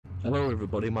Hello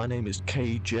everybody, my name is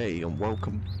KJ and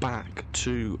welcome back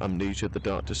to Amnesia the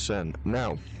Dark Descent.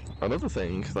 Now, another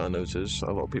thing that I noticed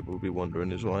a lot of people will be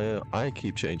wondering is why I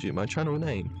keep changing my channel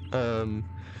name. I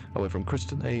went from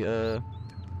Christinator,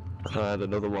 I had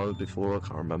another one before, I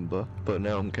can't remember, but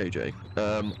now I'm KJ.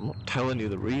 I'm not telling you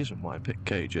the reason why I picked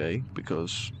KJ,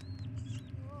 because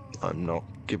I'm not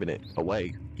giving it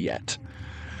away yet.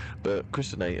 But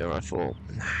Christinator, I thought,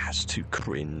 nah, it's too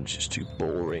cringe, it's too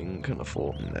boring, and I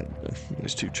thought, nah,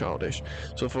 it's too childish.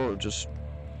 So I thought it was just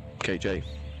KJ.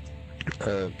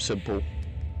 Simple,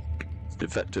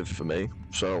 effective for me,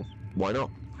 so why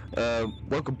not?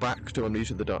 Welcome back to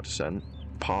Amnesia the Dark Descent,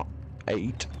 Part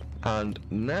 8, and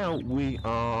now we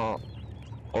are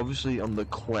obviously on the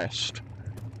quest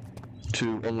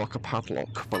to unlock a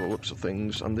padlock by the looks of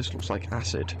things, and this looks like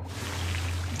acid.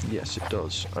 Yes, it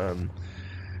does.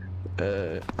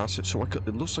 Acid, so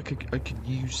it looks like I could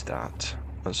use that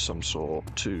as some sort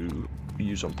to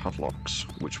use on padlocks,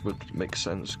 which would make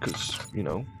sense because, you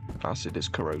know, acid is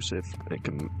corrosive. It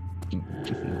can...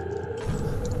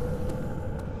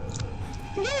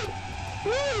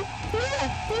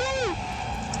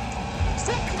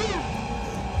 Fuck you!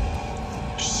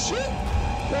 Shit!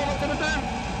 What am I gonna do?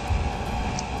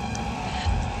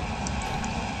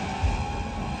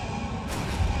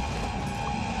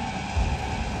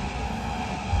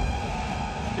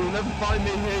 You'll never find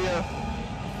me here.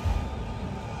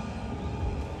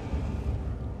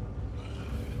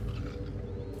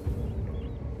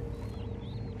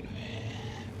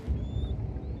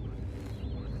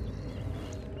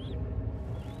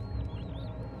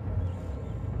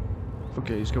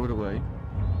 Okay, he's going away.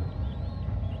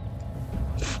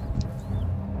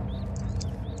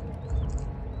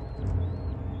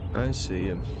 I see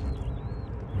him.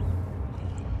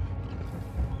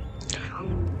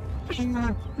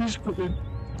 He's coming.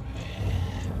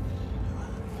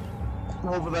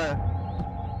 Over there.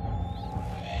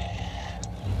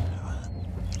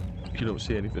 You don't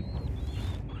see anything.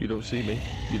 You don't see me.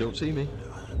 You don't see me.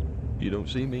 You don't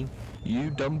see me. You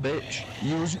dumb bitch.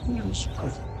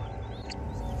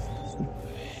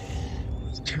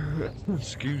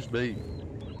 Excuse me.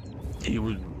 He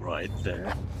was right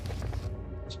there.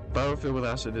 Barrel filled with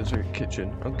acid is a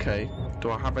kitchen. Okay.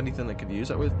 Do I have anything I can use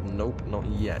that with? Nope, not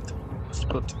yet.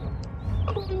 But...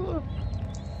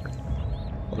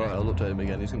 Alright, I'll look at him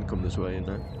again. He's gonna come this way, isn't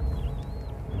he?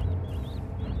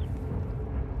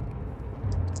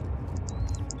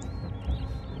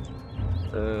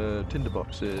 Tinder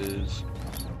boxes.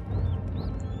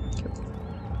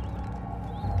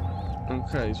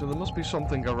 Okay, so there must be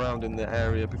something around in the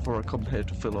area before I come here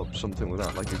to fill up something with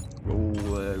that, like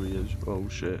all areas. Oh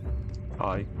shit.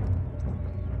 Hi.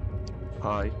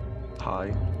 Hi.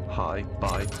 Hi. Hi.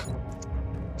 Bye.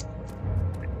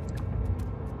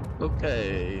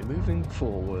 Okay, moving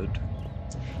forward.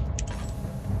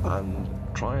 And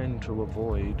trying to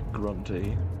avoid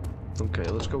Grunty. Okay,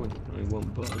 let's go in. He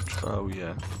won't budge. Oh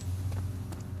yeah.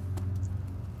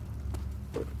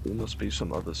 There must be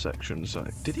some other sections.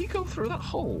 Did he go through that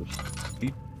hole?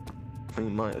 He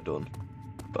might have done.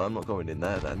 But I'm not going in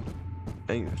there then.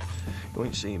 Hey, you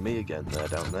ain't seeing me again there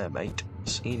down there, mate.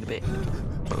 See you in a bit.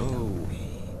 Oh.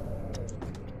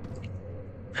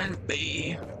 Help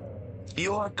me.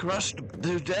 You are crushed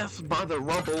to death by the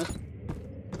rubble.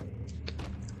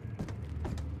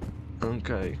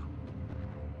 Okay.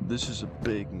 This is a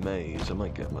big maze. I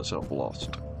might get myself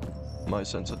lost. My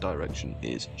sense of direction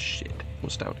is shit.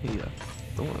 What's down here?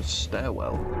 I want a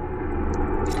stairwell.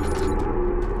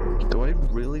 Do I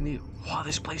really need... Wow,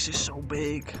 this place is so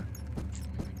big.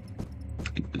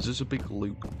 Is this a big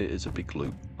loop? It is a big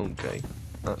loop. Okay.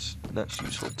 That's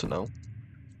useful to know.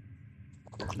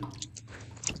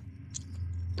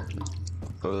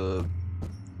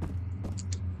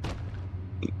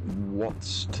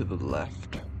 What's to the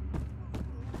left?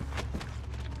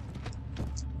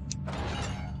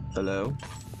 Hello?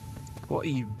 What are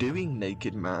you doing,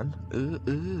 naked man?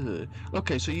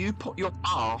 Okay, so you put your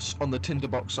ass on the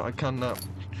tinderbox that I can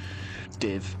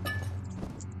div.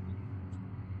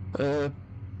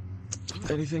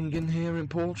 Anything in here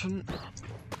important?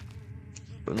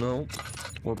 No.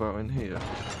 What about in here?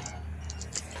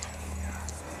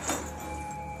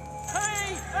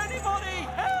 Hey! Anybody!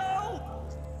 Help!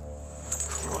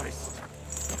 Christ.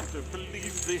 I don't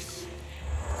believe this.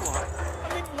 Why? I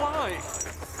mean, why?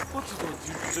 What did I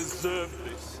do to deserve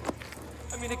this?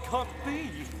 I mean, it can't be.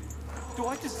 Do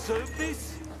I deserve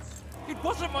this? It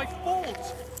wasn't my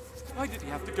fault. Why did he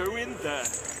have to go in there?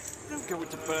 Don't go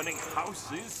into burning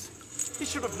houses. He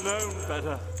should have known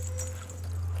better.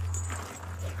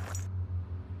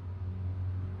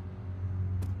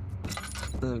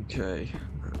 Okay.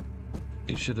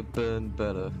 You should have burned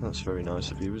better. That's very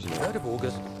nice of you, isn't it? 3rd of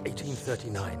August,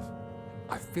 1839.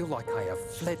 I feel like I have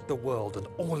fled the world and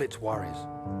all its worries.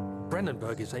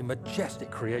 Brennenburg is a majestic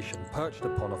creation perched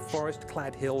upon a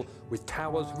forest-clad hill with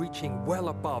towers reaching well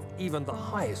above even the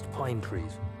highest pine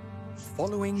trees.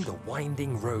 Following the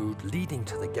winding road leading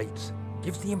to the gates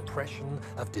gives the impression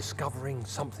of discovering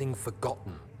something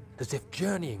forgotten, as if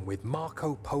journeying with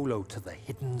Marco Polo to the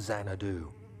hidden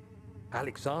Xanadu.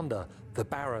 Alexander, the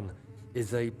Baron,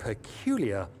 is a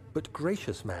peculiar but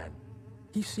gracious man.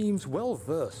 He seems well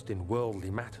versed in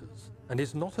worldly matters and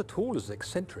is not at all as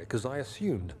eccentric as I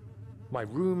assumed. My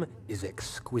room is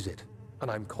exquisite,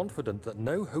 and I'm confident that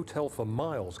no hotel for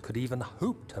miles could even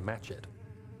hope to match it.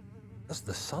 As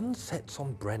the sun sets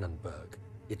on Brennenburg,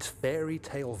 its fairy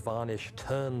tale varnish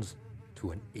turns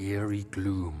to an eerie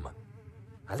gloom.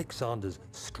 Alexander's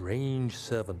strange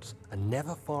servants are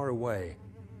never far away.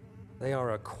 They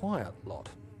are a quiet lot,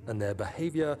 and their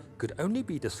behavior could only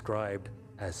be described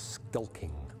as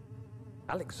skulking.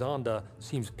 Alexander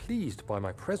seems pleased by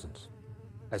my presence.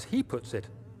 As he puts it,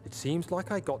 it seems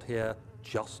like I got here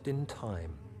just in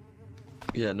time.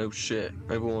 Yeah, no shit.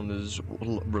 Everyone is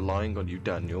relying on you,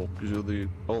 Daniel, because you're the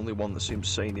only one that seems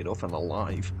sane enough and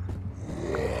alive.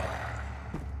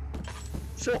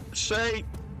 Fuck's sake!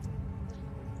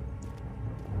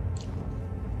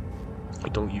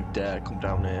 Don't you dare come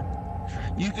down here.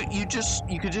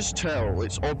 You could just tell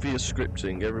it's obvious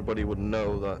scripting. Everybody would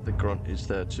know that the grunt is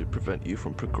there to prevent you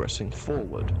from progressing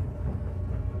forward.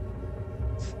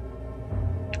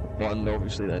 And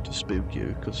obviously there to spook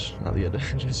you, because at the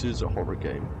end this is a horror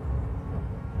game.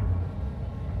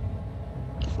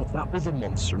 But that was a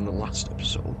monster in the last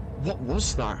episode. What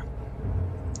was that?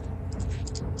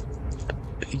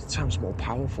 He sounds more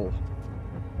powerful.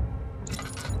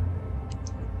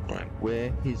 Right,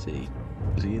 where is he?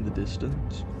 Is he in the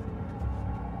distance?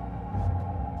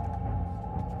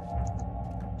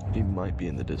 He might be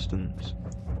in the distance.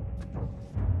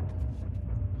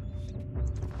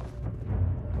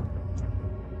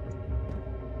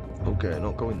 Okay,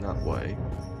 not going that way.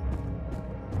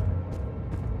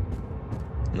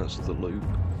 That's the loop.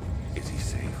 Is he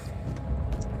safe?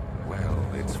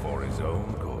 Well, it's for his own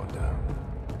good.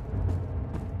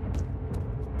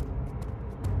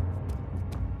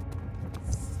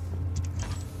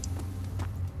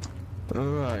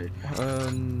 Alright,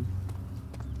 I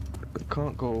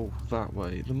can't go that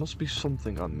way. There must be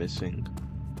something I'm missing.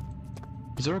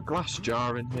 Is there a glass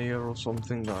jar in here or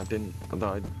something that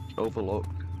I overlooked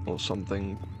or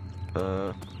something?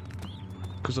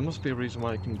 Because there must be a reason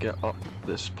why I can get up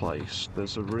this place.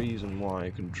 There's a reason why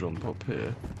I can jump up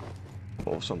here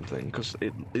or something. Because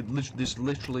this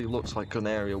literally looks like an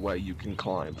area where you can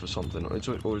climb for something.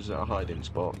 Or is it a hiding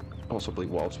spot? Possibly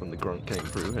was when the grunt came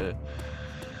through here.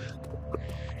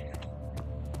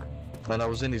 And I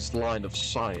was in his line of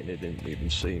sight and he didn't even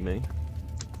see me.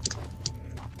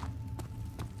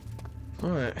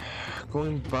 Alright,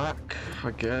 going back,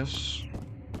 I guess.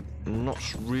 I'm not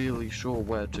really sure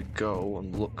where to go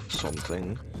and look for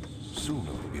something. Soon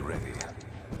we'll be ready.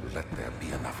 Let there be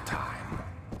enough time.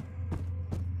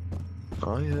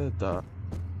 I heard that.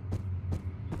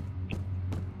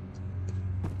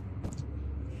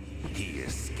 He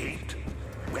escaped.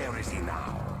 Where is he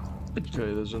now?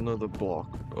 Okay, there's another block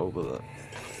over there.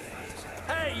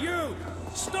 Hey, you!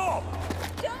 Stop!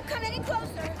 Don't come any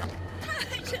closer.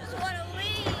 I just want to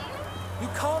leave. You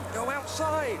can't go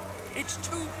outside. It's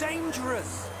too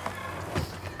dangerous.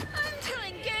 I'm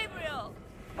telling Gabriel.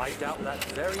 I doubt that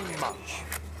very much.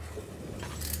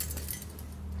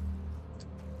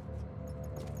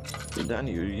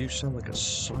 Danny, you sound like a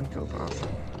psychopath.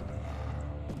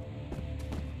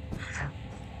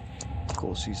 Of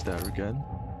course he's there again.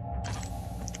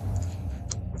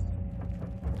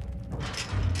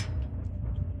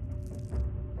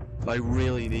 I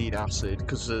really need acid,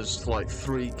 because there's like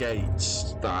 3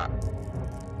 gates that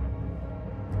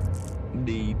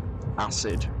need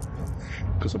acid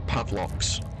because of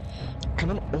padlocks. Can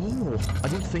I? Oh, I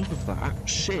didn't think of that.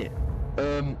 Shit.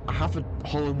 I have a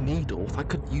hollow needle. That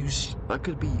could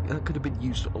have been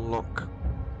used to unlock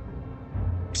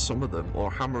some of them,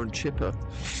 or hammer and chipper.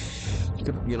 You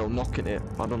could, knocking it.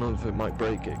 I don't know if it might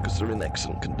break it because they're in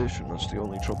excellent condition. That's the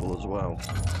only trouble as well.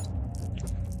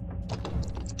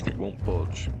 It won't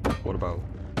budge. What about?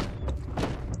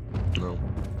 No.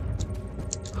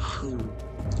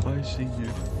 I see you.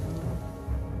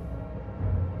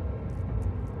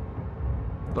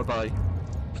 Bye-bye.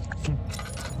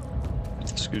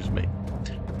 Excuse me.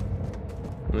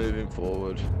 Moving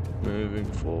forward, moving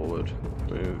forward,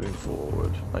 moving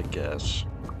forward, I guess.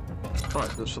 Right,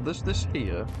 so this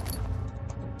here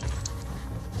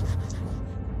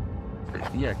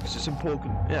Yeah, because it's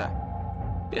important. Yeah.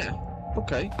 Yeah.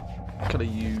 Okay. Can I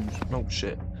use... Oh,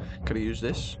 shit. Can I use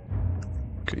this?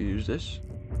 Can I use this?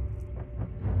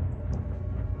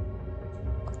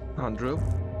 Hand drill.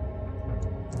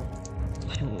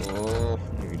 Oh,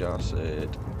 need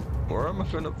acid. Where am I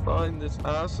going to find this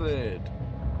acid?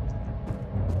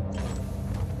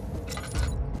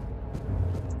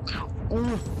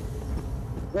 Oh.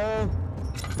 Oh.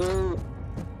 Oh.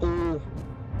 Oh.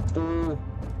 Oh.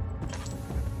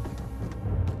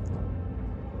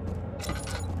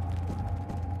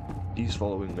 He's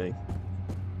following me.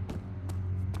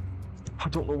 I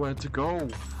don't know where to go.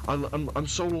 I'm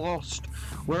so lost.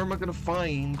 Where am I gonna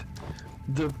find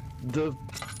the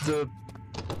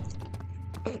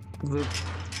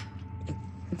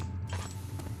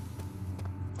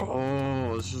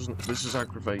Oh, this is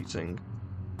aggravating.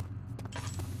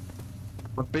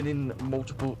 I've been in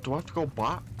multiple. Do I have to go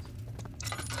back?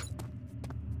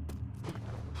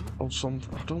 Or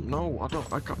something? I don't know.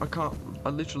 I can't. I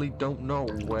literally don't know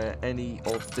where any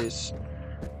of this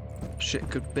shit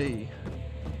could be.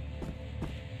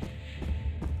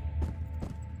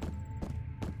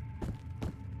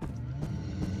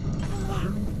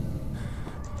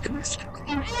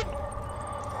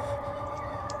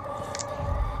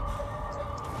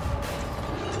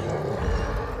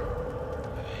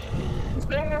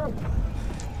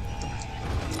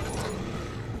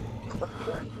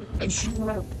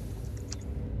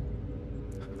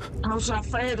 How's that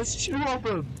fair? There's two of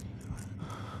them!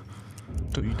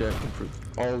 Don't you dare come through.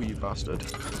 Oh, you bastard.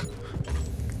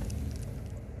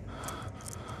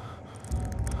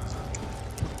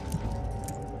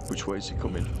 Which way is he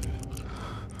coming?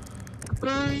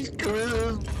 He's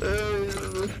coming!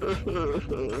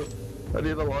 I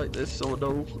need to like this so I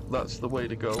know that's the way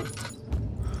to go.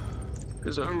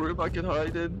 Is there a room I can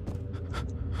hide in?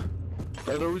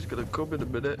 I know he's gonna come in a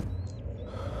minute.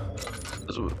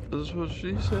 That's what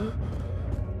she said.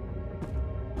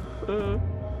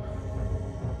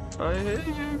 I hear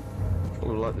you. I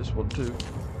would like this one too.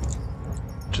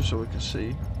 Just so we can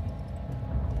see.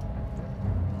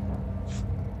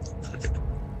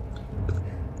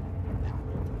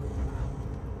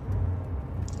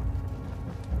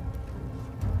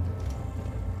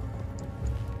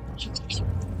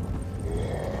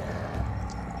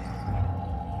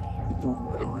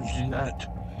 What is that?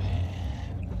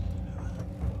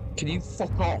 Can you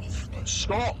fuck off?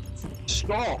 Stop!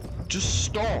 Stop! Just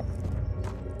stop!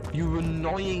 You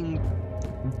annoying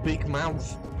big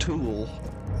mouth tool.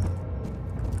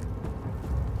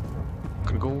 I'm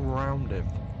gonna go around him.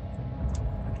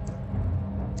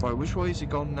 Right, which way is he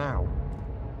gone now?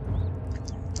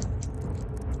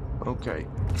 Okay,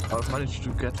 I've managed to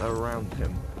get around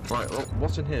him. Right, well,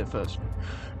 what's in here first?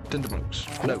 Tinderbox.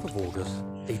 4th of August,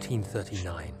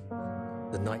 1839.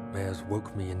 The nightmares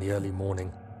woke me in the early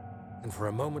morning, and for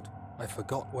a moment I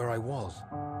forgot where I was.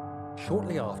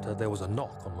 Shortly after, there was a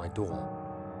knock on my door.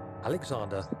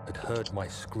 Alexander had heard my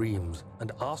screams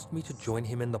and asked me to join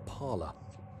him in the parlor.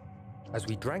 As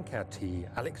we drank our tea,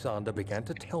 Alexander began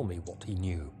to tell me what he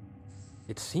knew.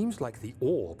 It seems like the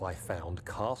orb I found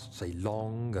casts a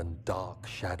long and dark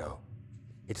shadow.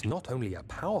 It's not only a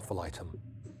powerful item,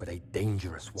 but a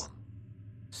dangerous one.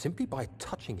 Simply by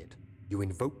touching it, you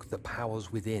invoke the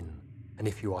powers within, and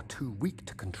if you are too weak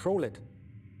to control it,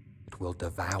 it will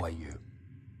devour you.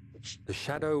 The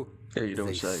shadow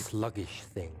is a sluggish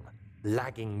thing,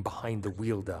 lagging behind the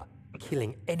wielder,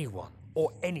 killing anyone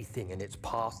or anything in its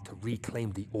path to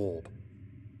reclaim the orb.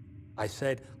 I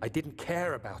said I didn't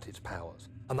care about its powers,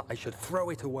 and that I should throw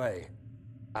it away.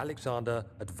 Alexander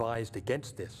advised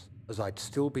against this, as I'd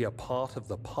still be a part of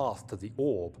the path to the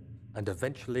orb, and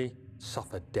eventually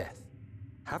suffer death.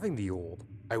 Having the orb,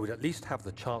 I would at least have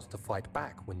the chance to fight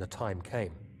back when the time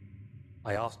came.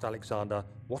 I asked Alexander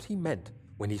what he meant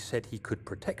when he said he could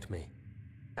protect me,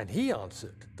 and he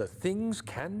answered that things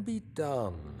can be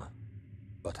done,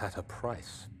 but at a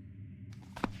price.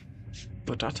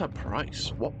 But at a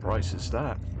price? What price is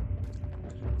that?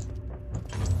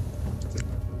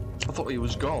 I thought he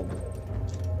was gone.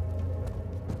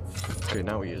 Okay,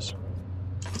 now he is.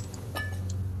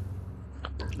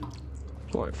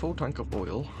 Right, full tank of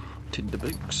oil,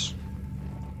 tinderbox.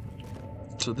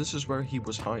 So this is where he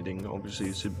was hiding, obviously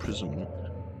he's in prison.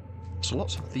 So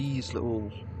lots of these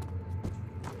little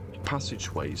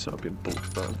passageways that have been built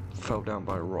that fell down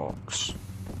by rocks.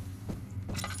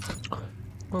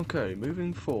 Okay,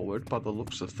 moving forward by the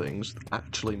looks of things,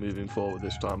 actually moving forward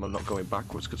this time, I'm not going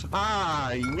backwards because...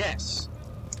 Ah, yes!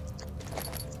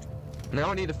 Now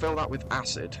I need to fill that with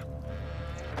acid.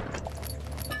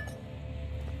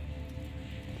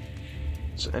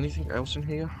 Is there anything else in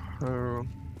here?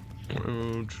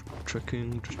 Just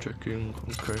checking.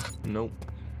 Okay, nope.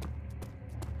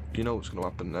 You know what's gonna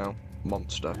happen now?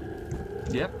 Monster.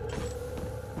 Yep.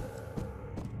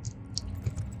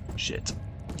 Shit.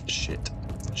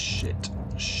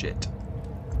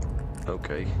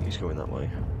 Okay, he's going that way.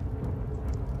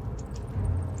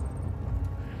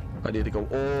 I need to go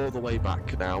all the way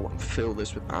back now and fill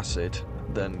this with acid,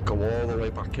 then go all the way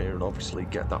back here and obviously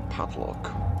get that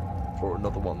padlock. Or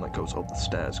another one that goes up the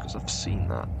stairs, because I've seen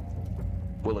that.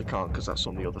 Well, I can't because that's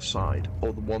on the other side.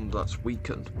 Or the one that's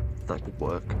weakened. That could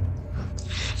work.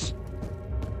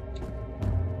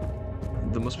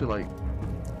 There must be like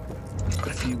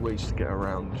a few ways to get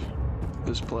around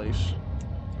this place.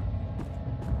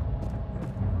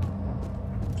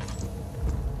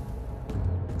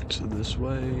 So this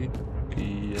way,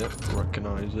 yep,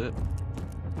 recognize it.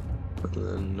 And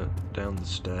then down the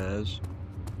stairs.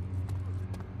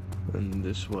 And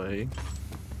this way.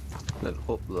 Then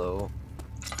up though.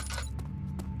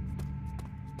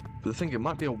 But I think it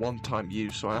might be a one-time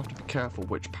use, so I have to be careful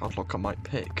which padlock I might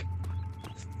pick.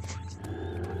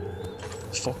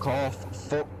 Fuck off!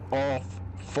 Fuck off!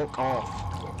 Fuck off!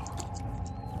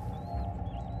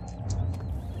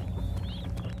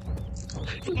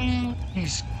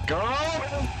 He's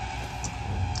gone!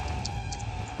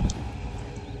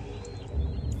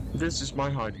 This is my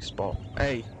hiding spot.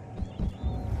 Hey!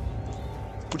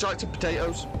 Would you like some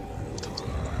potatoes?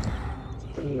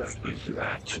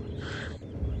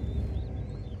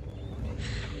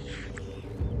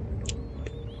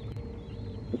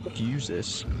 Use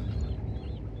this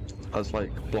as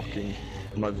like blocking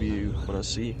my view when I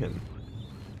see him.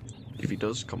 If he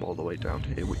does come all the way down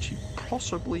here, which he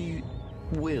possibly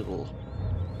will.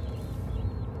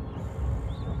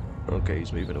 Okay,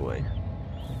 he's moving away.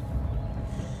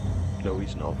 No,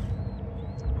 he's not.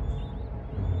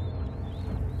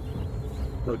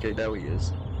 Okay, now he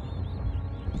is.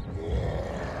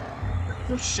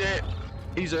 Oh shit!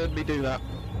 He's heard me do that.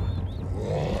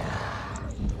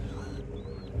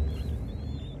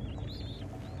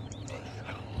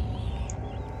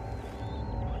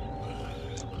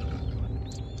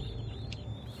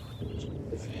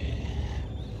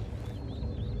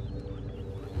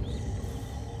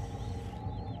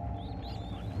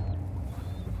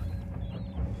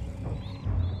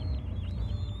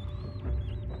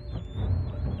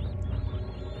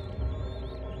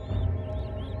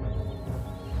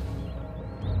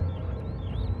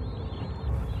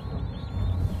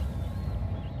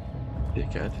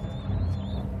 Dickhead.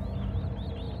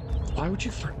 Why would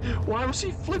you why was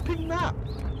he flipping that?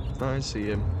 I see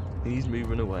him. He's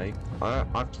moving away. I've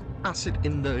acid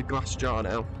in the glass jar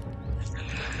now.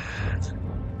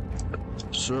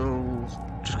 So,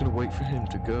 just gonna wait for him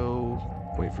to go.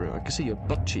 Wait for him. I can see your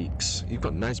butt cheeks. You've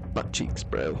got nice butt cheeks,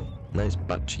 bro. Nice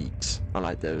butt cheeks. I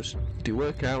like those. Do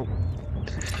work out.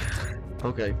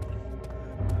 Okay.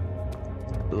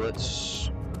 Let's...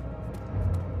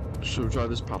 Should we try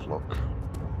this padlock?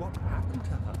 What happened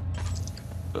to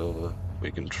her?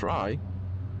 We can try.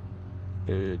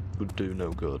 It would do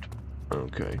no good.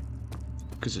 Okay.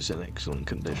 Because it's in excellent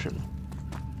condition.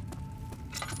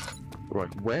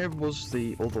 Right, where was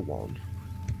the other one?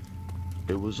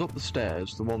 It was up the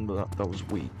stairs, the one that was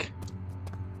weak.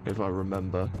 If I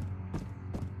remember.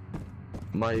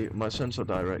 My sense of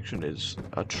direction is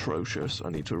atrocious. I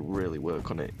need to really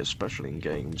work on it, especially in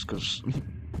games, because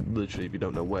literally if you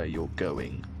don't know where you're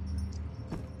going,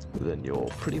 then you're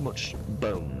pretty much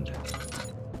boned.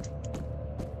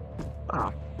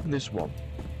 Ah, this one.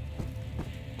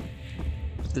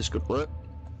 This could work.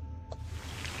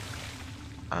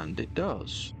 And it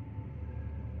does.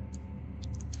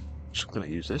 So I'm gonna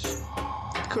use this.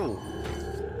 Cool.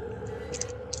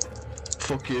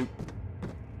 Fuck you.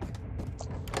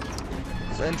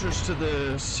 Entrance to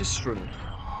the cistern.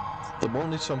 The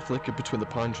morning sun flickered between the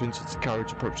pine trees as the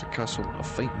carriage approached the castle. A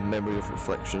faint memory of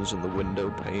reflections in the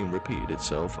window pane repeated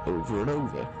itself over and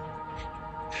over.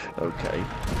 Okay.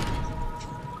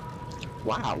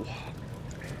 Wow.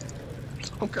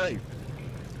 Okay.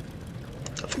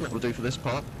 I think that will do for this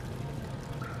part.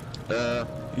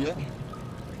 Yeah.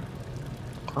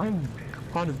 I'm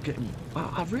kind of getting...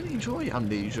 I really enjoy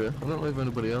Amnesia. I don't know if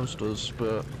anybody else does,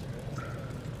 but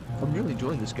I'm really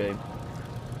enjoying this game.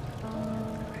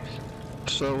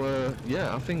 So,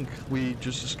 yeah, I think we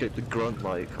just escaped the grunt,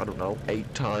 like, I don't know,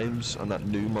 8 times, and that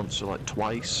new monster, like,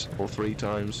 twice, or 3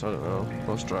 times, I don't know,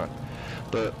 lost track.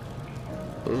 But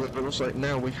it looks like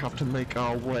now we have to make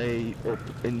our way up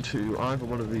into either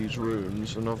one of these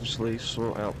rooms, and obviously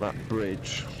sort out that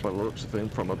bridge, by the looks of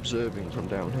things, from observing from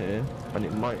down here. And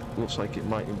it looks like it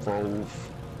might involve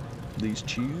these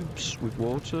tubes with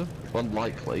water.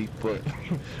 Unlikely, but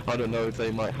I don't know if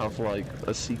they might have like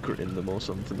a secret in them or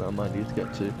something that I might need to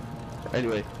get to.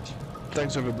 Anyway,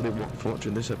 thanks everybody for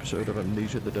watching this episode of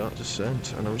Amnesia: The Dark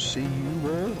Descent, and I'll see you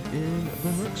all in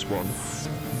the next one.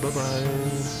 Bye bye.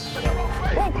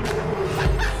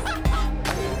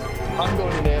 I'm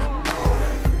going in there.